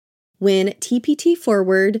When TPT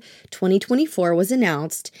Forward 2024 was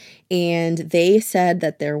announced, and they said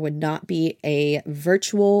that there would not be a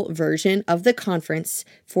virtual version of the conference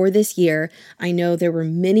for this year, I know there were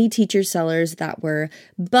many teacher sellers that were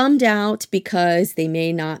bummed out because they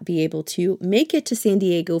may not be able to make it to San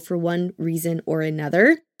Diego for one reason or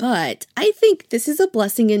another. But I think this is a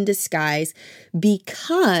blessing in disguise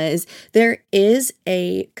because there is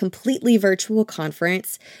a completely virtual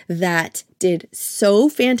conference that did so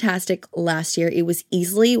fantastic last year. It was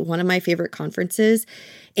easily one of my favorite conferences,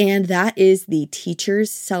 and that is the Teachers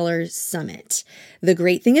Sellers Summit. The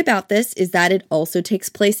great thing about this is that it also takes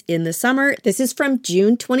place in the summer. This is from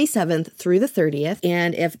June 27th through the 30th,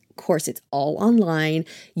 and of course it's all online.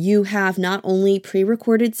 You have not only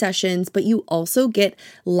pre-recorded sessions, but you also get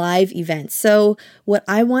live events. So what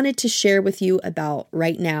I wanted to share with you about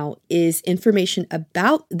right now is information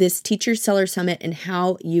about this Teacher Seller Summit and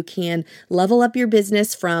how you can level up your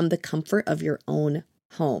business from the comfort of your own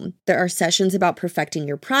home. There are sessions about perfecting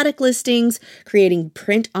your product listings, creating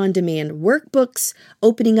print-on-demand workbooks,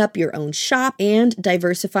 opening up your own shop, and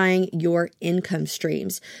diversifying your income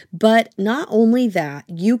streams. But not only that,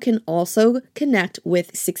 you can also connect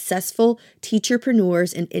with successful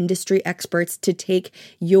teacherpreneurs and industry experts to take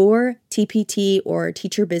your TPT or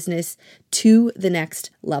teacher business to the next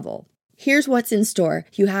level. Here's what's in store.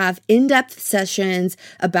 You have in-depth sessions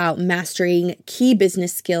about mastering key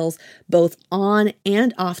business skills, both on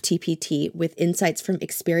and off TPT, with insights from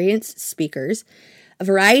experienced speakers, a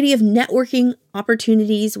variety of networking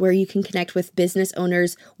opportunities where you can connect with business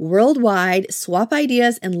owners worldwide, swap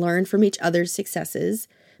ideas, and learn from each other's successes,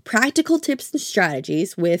 practical tips and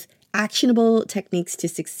strategies with actionable techniques to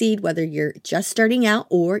succeed, whether you're just starting out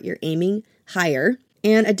or you're aiming higher.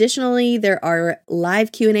 And additionally, there are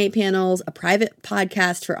live Q&A panels, a private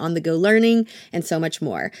podcast for on-the-go learning, and so much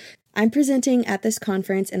more. I'm presenting at this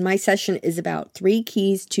conference, and my session is about 3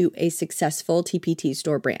 keys to a successful TPT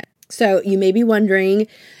store brand. So you may be wondering,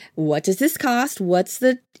 what does this cost? What's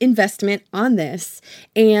the investment on this?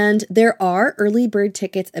 And there are early bird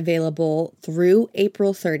tickets available through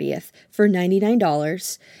April 30th for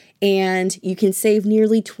 $99. And you can save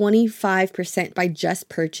nearly 25% by just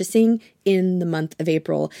purchasing in the month of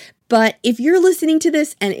April. But if you're listening to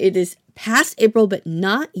this and it is past April, but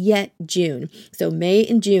not yet June, so May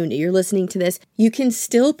and June, you're listening to this, you can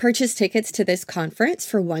still purchase tickets to this conference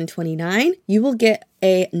for $129. You will get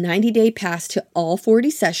a 90-day pass to all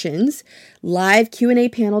 40 sessions, live Q&A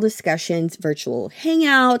panel discussions, virtual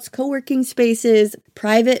hangouts, co-working spaces,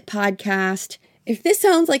 private podcast. If this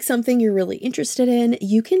sounds like something you're really interested in,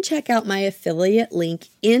 you can check out my affiliate link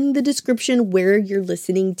in the description where you're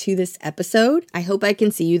listening to this episode. I hope I can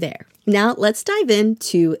see you there. Now let's dive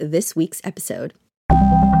into this week's episode.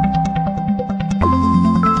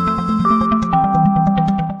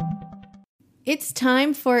 It's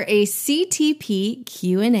time for a CTP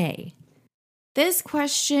Q&A. This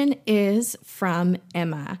question is from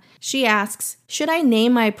Emma. She asks, should I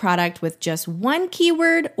name my product with just one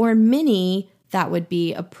keyword or many that would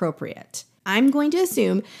be appropriate? I'm going to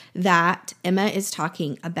assume that Emma is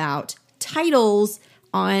talking about titles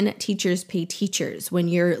on Teachers Pay Teachers when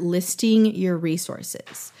you're listing your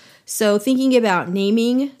resources. So thinking about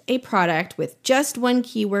naming a product with just one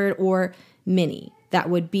keyword or many that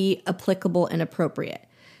would be applicable and appropriate.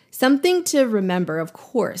 Something to remember, of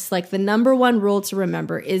course, like the number one rule to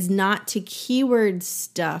remember is not to keyword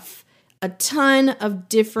stuff a ton of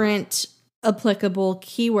different applicable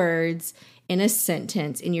keywords in a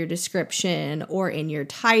sentence, in your description, or in your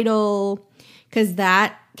title, because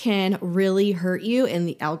that can really hurt you in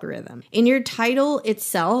the algorithm. In your title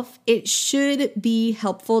itself, it should be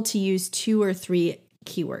helpful to use 2 or 3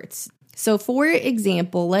 keywords. So for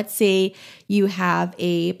example, let's say you have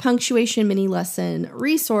a punctuation mini lesson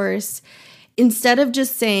resource. Instead of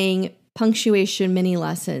just saying punctuation mini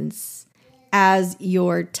lessons as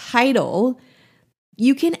your title,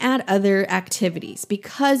 you can add other activities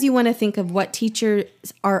because you want to think of what teachers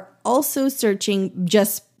are also searching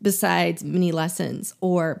just besides mini lessons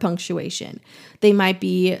or punctuation. They might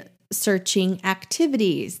be searching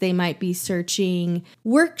activities. They might be searching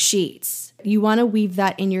worksheets. You want to weave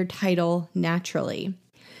that in your title naturally.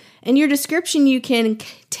 In your description, you can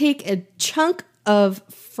take a chunk of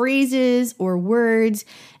phrases or words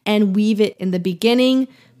and weave it in the beginning,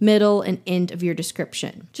 middle, and end of your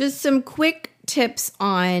description. Just some quick tips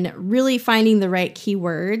on really finding the right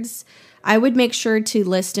keywords. I would make sure to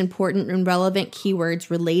list important and relevant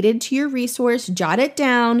keywords related to your resource, jot it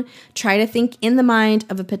down, try to think in the mind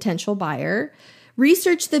of a potential buyer.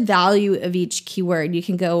 Research the value of each keyword. You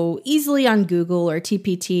can go easily on Google or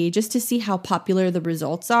TPT just to see how popular the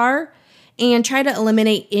results are. and try to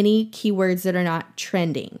eliminate any keywords that are not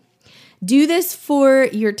trending. Do this for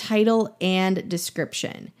your title and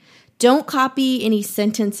description. Don't copy any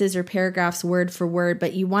sentences or paragraphs word for word,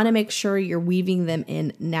 but you want to make sure you're weaving them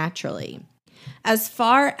in naturally. As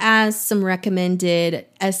far as some recommended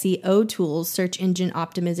SEO tools, search engine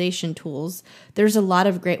optimization tools, there's a lot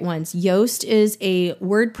of great ones. Yoast is a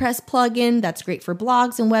WordPress plugin that's great for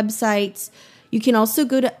blogs and websites. You can also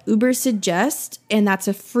go to Ubersuggest, and that's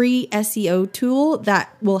a free SEO tool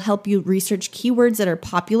that will help you research keywords that are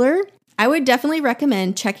popular. I would definitely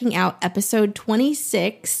recommend checking out episode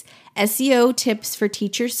 26, SEO Tips for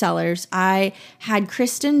Teacher Sellers. I had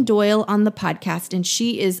Kristen Doyle on the podcast, and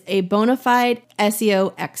she is a bona fide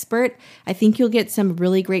SEO expert. I think you'll get some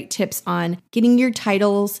really great tips on getting your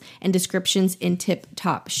titles and descriptions in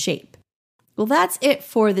tip-top shape. Well, that's it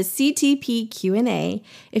for the CTP Q&A.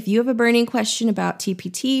 If you have a burning question about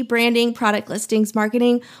TPT, branding, product listings,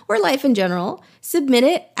 marketing, or life in general, submit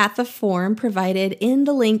it at the form provided in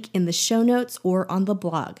the link in the show notes or on the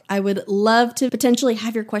blog. I would love to potentially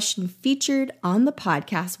have your question featured on the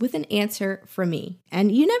podcast with an answer from me.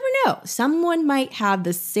 And you never know, someone might have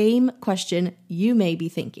the same question you may be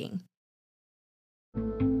thinking.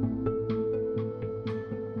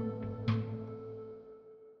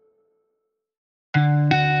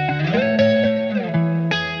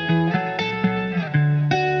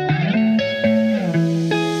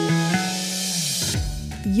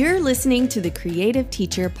 You're listening to the Creative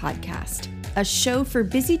Teacher Podcast, a show for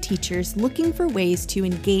busy teachers looking for ways to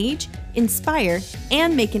engage, inspire,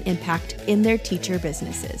 and make an impact in their teacher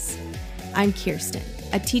businesses. I'm Kirsten,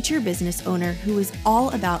 a teacher business owner who is all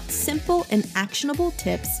about simple and actionable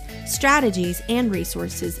tips, strategies, and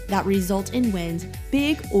resources that result in wins,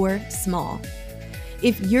 big or small.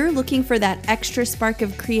 If you're looking for that extra spark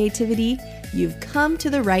of creativity, you've come to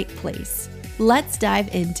the right place. Let's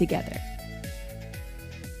dive in together.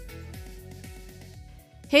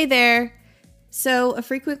 Hey there. So a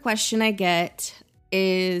frequent question I get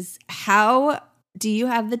is, how do you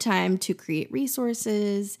have the time to create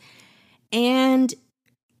resources and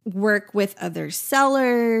work with other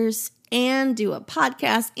sellers and do a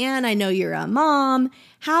podcast? And I know you're a mom.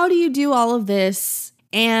 How do you do all of this?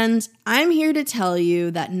 And I'm here to tell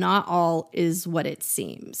you that not all is what it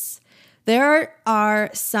seems. There are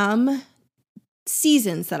some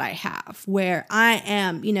seasons that I have where I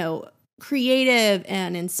am, creative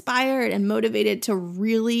and inspired and motivated to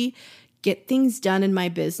really get things done in my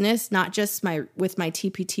business, not just with my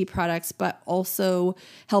TPT products, but also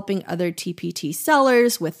helping other TPT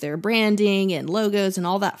sellers with their branding and logos and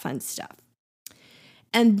all that fun stuff.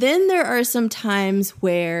 And then there are some times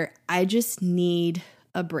where I just need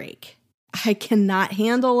a break. I cannot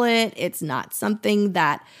handle it. It's not something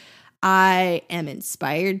that I am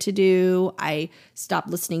inspired to do. I stopped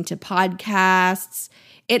listening to podcasts.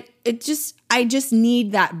 I just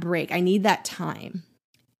need that break. I need that time.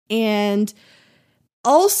 And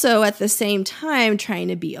also at the same time, trying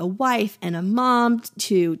to be a wife and a mom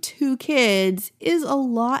to 2 kids is a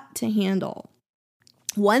lot to handle.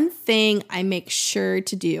 One thing I make sure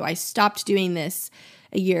to do, I stopped doing this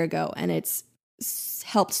a year ago, and it's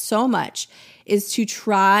helped so much, is to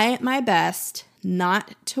try my best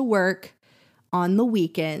not to work on the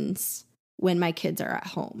weekends when my kids are at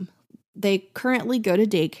home. They currently go to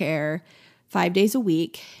daycare 5 days a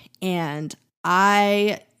week, and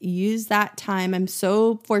I use that time. I'm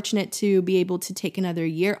so fortunate to be able to take another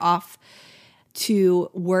year off to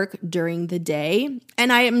work during the day.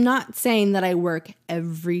 And I am not saying that I work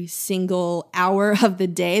every single hour of the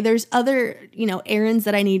day. There's other, errands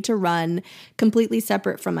that I need to run completely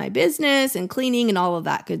separate from my business and cleaning and all of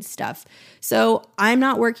that good stuff. So I'm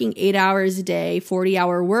not working 8 hours a day,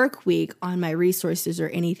 40-hour work week on my resources or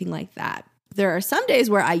anything like that. There are some days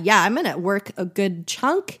where I'm going to work a good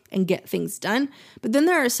chunk and get things done. But then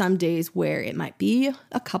there are some days where it might be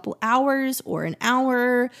a couple hours or an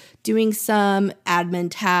hour doing some admin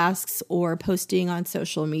tasks or posting on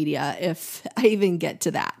social media, if I even get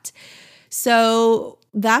to that. So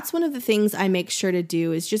that's one of the things I make sure to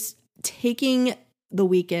do, is just taking the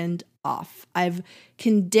weekend off. I've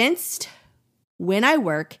condensed when I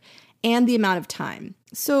work and the amount of time.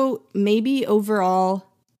 So maybe overall,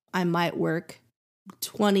 I might work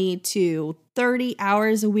 20 to 30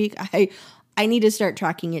 hours a week. I need to start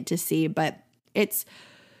tracking it to see, but it's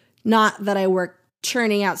not that I work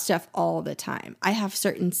churning out stuff all the time. I have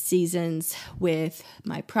certain seasons with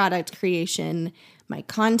my product creation, my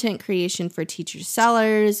content creation for teacher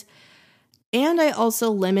sellers, and I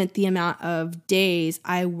also limit the amount of days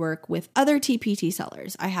I work with other TPT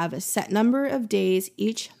sellers. I have a set number of days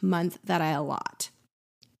each month that I allot.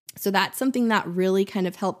 So that's something that really kind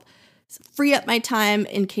of helped free up my time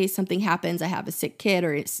in case something happens. I have a sick kid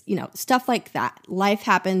or it's, stuff like that. Life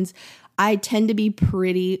happens. I tend to be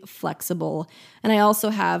pretty flexible. And I also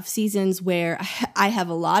have seasons where I have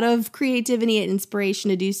a lot of creativity and inspiration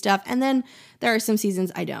to do stuff. And then there are some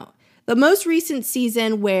seasons I don't. The most recent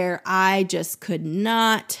season where I just could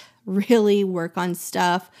not really work on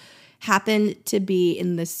stuff happened to be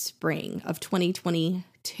in the spring of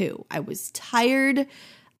 2022. I was tired.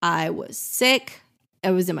 I was sick. I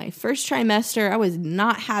was in my first trimester. I was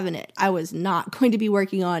not having it. I was not going to be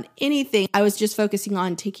working on anything. I was just focusing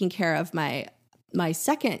on taking care of my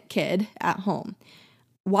second kid at home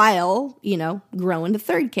while, growing the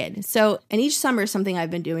third kid. So, and each summer, something I've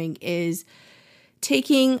been doing is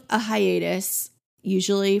taking a hiatus,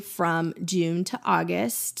 usually from June to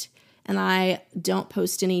August. And I don't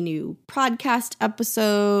post any new podcast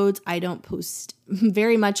episodes. I don't post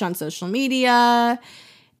very much on social media.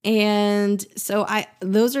 And so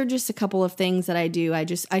those are just a couple of things that I do. I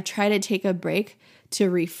try to take a break to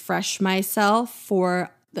refresh myself for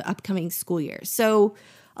the upcoming school year. So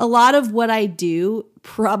a lot of what I do,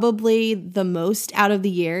 probably the most out of the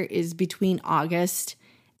year, is between August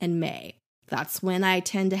and May. That's when I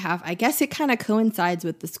tend to have, I guess it kind of coincides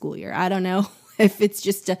with the school year. I don't know if it's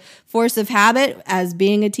just a force of habit as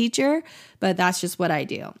being a teacher, but that's just what I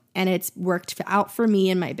do. And it's worked out for me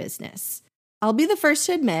and my business. I'll be the first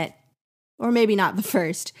to admit, or maybe not the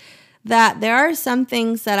first, that there are some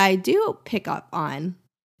things that I do pick up on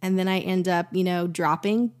and then I end up,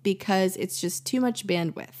 dropping because it's just too much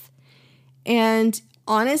bandwidth. And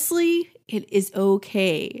honestly, it is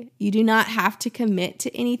okay. You do not have to commit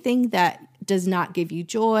to anything that does not give you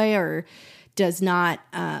joy or does not,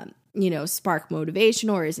 spark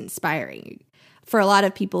motivation or is inspiring. For a lot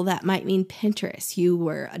of people, that might mean Pinterest. You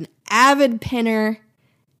were an avid pinner,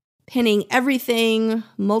 pinning everything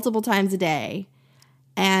multiple times a day.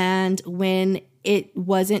 And when it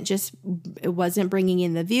wasn't bringing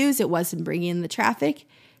in the views, it wasn't bringing in the traffic,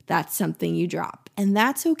 that's something you drop. And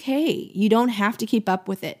that's okay. You don't have to keep up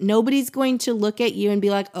with it. Nobody's going to look at you and be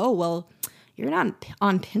like, oh, well, you're not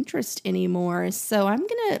on Pinterest anymore, so I'm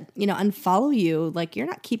going to, unfollow you. Like, you're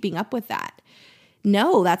not keeping up with that.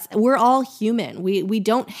 No, we're all human. We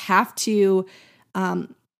don't have to,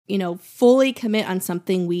 fully commit on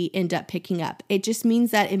something we end up picking up. It just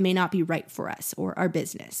means that it may not be right for us or our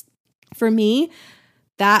business. For me,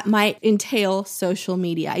 that might entail social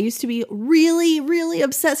media. I used to be really, really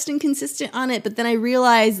obsessed and consistent on it, but then I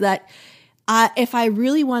realized that if I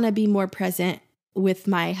really want to be more present with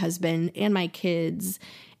my husband and my kids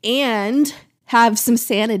and have some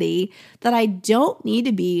sanity, that I don't need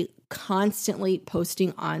to be constantly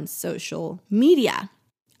posting on social media.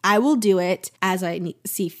 I will do it as I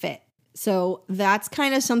see fit. So that's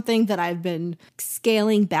kind of something that I've been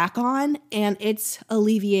scaling back on, and it's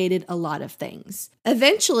alleviated a lot of things.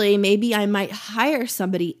 Eventually, maybe I might hire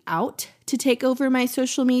somebody out to take over my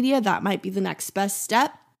social media. That might be the next best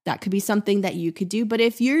step. That could be something that you could do. But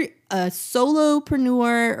if you're a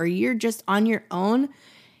solopreneur or you're just on your own,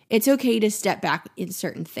 it's okay to step back in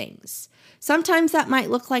certain things. Sometimes that might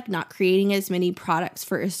look like not creating as many products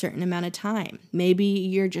for a certain amount of time. Maybe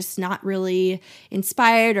you're just not really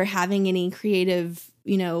inspired or having any creative,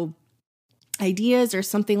 ideas or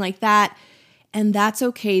something like that. And that's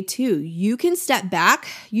okay too. You can step back.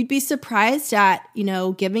 You'd be surprised at,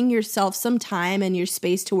 giving yourself some time and your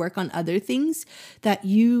space to work on other things that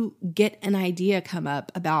you get an idea come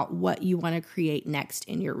up about what you want to create next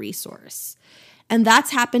in your resource. And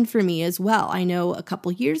that's happened for me as well. I know a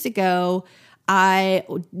couple years ago, I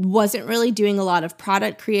wasn't really doing a lot of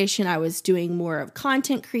product creation. I was doing more of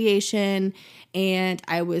content creation, and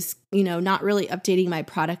I was, not really updating my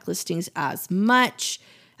product listings as much,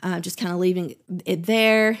 just kind of leaving it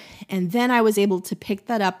there. And then I was able to pick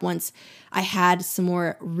that up once I had some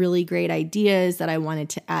more really great ideas that I wanted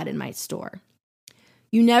to add in my store.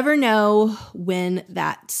 You never know when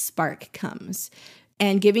that spark comes.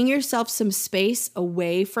 And giving yourself some space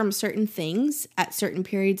away from certain things at certain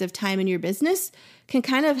periods of time in your business can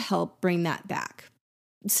kind of help bring that back.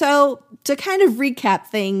 So to kind of recap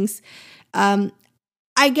things, I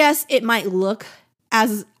guess it might look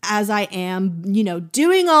as I am,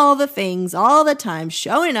 doing all the things all the time,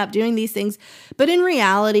 showing up, doing these things. But in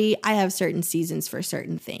reality, I have certain seasons for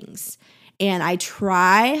certain things. And I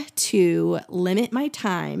try to limit my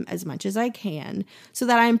time as much as I can so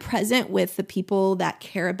that I'm present with the people that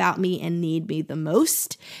care about me and need me the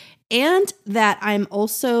most. And that I'm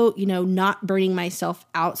also, not burning myself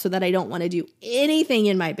out so that I don't want to do anything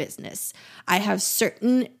in my business. I have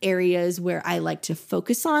certain areas where I like to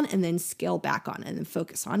focus on and then scale back on and then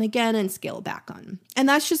focus on again and scale back on. And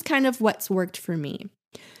that's just kind of what's worked for me.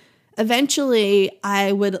 Eventually,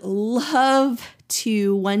 I would love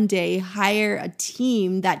to one day hire a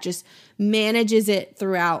team that just manages it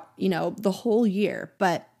throughout, the whole year.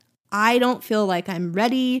 But I don't feel like I'm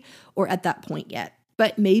ready or at that point yet.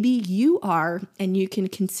 But maybe you are, and you can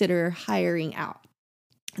consider hiring out.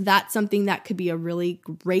 That's something that could be a really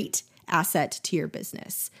great asset to your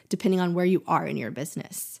business, depending on where you are in your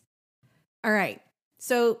business. All right,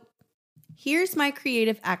 so here's my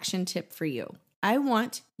creative action tip for you. I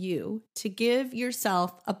want you to give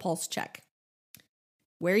yourself a pulse check.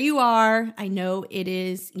 Where you are, I know it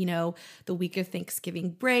is, the week of Thanksgiving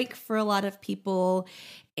break for a lot of people,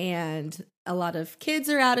 and a lot of kids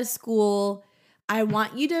are out of school. I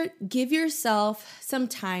want you to give yourself some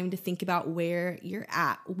time to think about where you're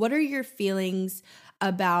at. What are your feelings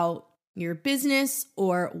about your business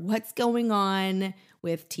or what's going on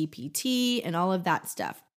with TPT and all of that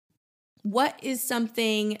stuff? What is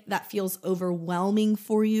something that feels overwhelming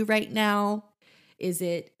for you right now? Is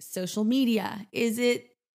it social media? Is it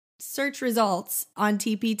search results on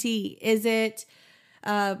TPT? Is it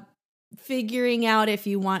figuring out if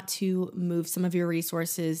you want to move some of your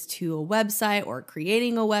resources to a website or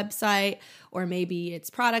creating a website, or maybe it's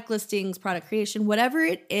product listings, product creation, whatever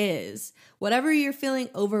it is, whatever you're feeling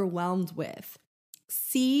overwhelmed with,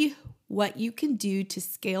 see what you can do to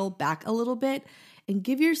scale back a little bit and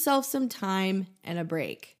give yourself some time and a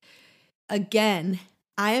break. Again,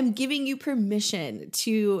 I am giving you permission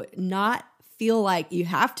to not feel like you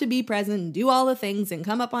have to be present and do all the things and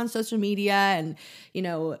come up on social media and,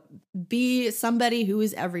 be somebody who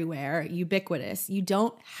is everywhere, ubiquitous. You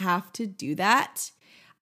don't have to do that.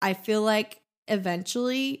 I feel like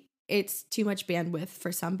eventually it's too much bandwidth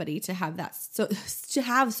for somebody to have that, so to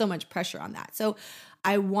have so much pressure on that. So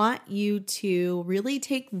I want you to really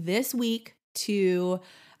take this week to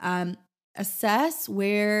assess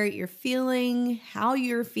where you're feeling, how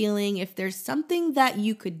you're feeling, if there's something that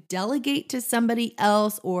you could delegate to somebody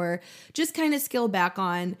else or just kind of scale back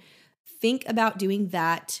on, think about doing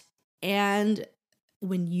that. And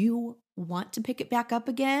when you want to pick it back up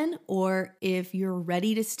again, or if you're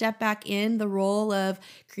ready to step back in the role of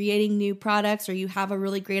creating new products, or you have a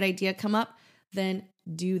really great idea come up, then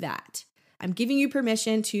do that. I'm giving you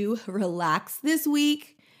permission to relax this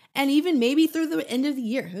week. And even maybe through the end of the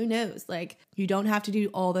year, who knows? You don't have to do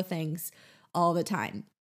all the things all the time.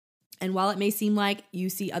 And while it may seem like you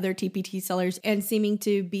see other TPT sellers and seeming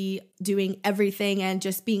to be doing everything and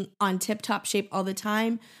just being on tip-top shape all the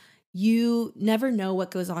time, you never know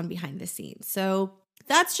what goes on behind the scenes. So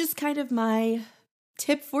that's just kind of my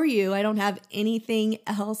tip for you. I don't have anything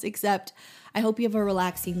else except I hope you have a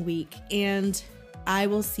relaxing week, and I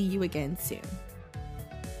will see you again soon.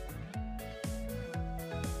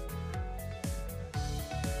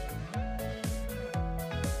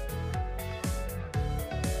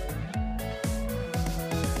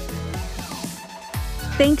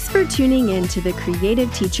 Thanks for tuning in to the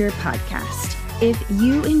Creative Teacher Podcast. If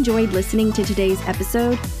you enjoyed listening to today's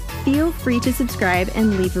episode, feel free to subscribe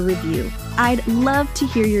and leave a review. I'd love to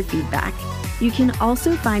hear your feedback. You can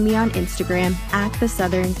also find me on Instagram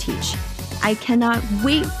 @TheSouthernTeach. I cannot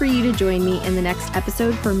wait for you to join me in the next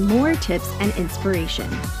episode for more tips and inspiration.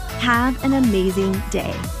 Have an amazing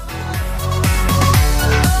day.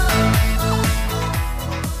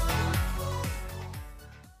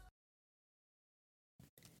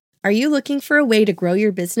 Are you looking for a way to grow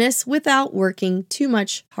your business without working too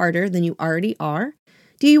much harder than you already are?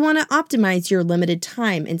 Do you want to optimize your limited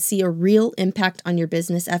time and see a real impact on your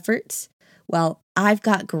business efforts? Well, I've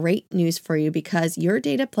got great news for you, because your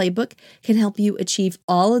data playbook can help you achieve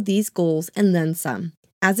all of these goals and then some.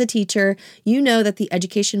 As a teacher, you know that the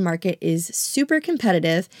education market is super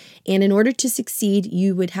competitive, and in order to succeed,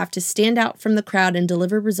 you would have to stand out from the crowd and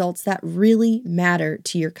deliver results that really matter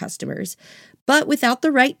to your customers. But without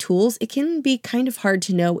the right tools, it can be kind of hard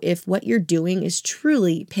to know if what you're doing is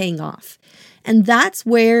truly paying off. And that's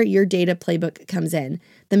where your data playbook comes in.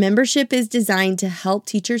 The membership is designed to help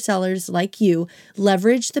teacher sellers like you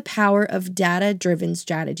leverage the power of data-driven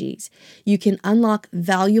strategies. You can unlock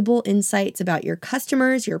valuable insights about your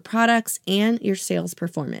customers, your products, and your sales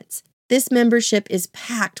performance. This membership is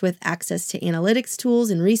packed with access to analytics tools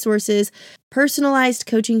and resources, personalized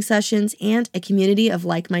coaching sessions, and a community of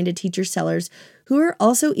like-minded teacher sellers who are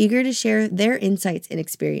also eager to share their insights and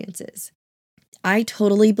experiences. I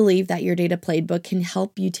totally believe that your data playbook can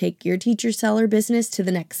help you take your teacher seller business to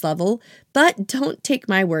the next level, but don't take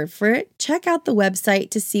my word for it. Check out the website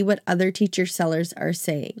to see what other teacher sellers are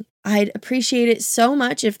saying. I'd appreciate it so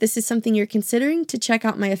much if this is something you're considering to check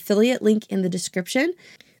out my affiliate link in the description.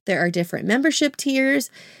 There are different membership tiers.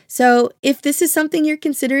 So if this is something you're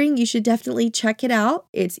considering, you should definitely check it out.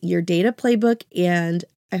 It's your data playbook, and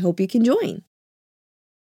I hope you can join.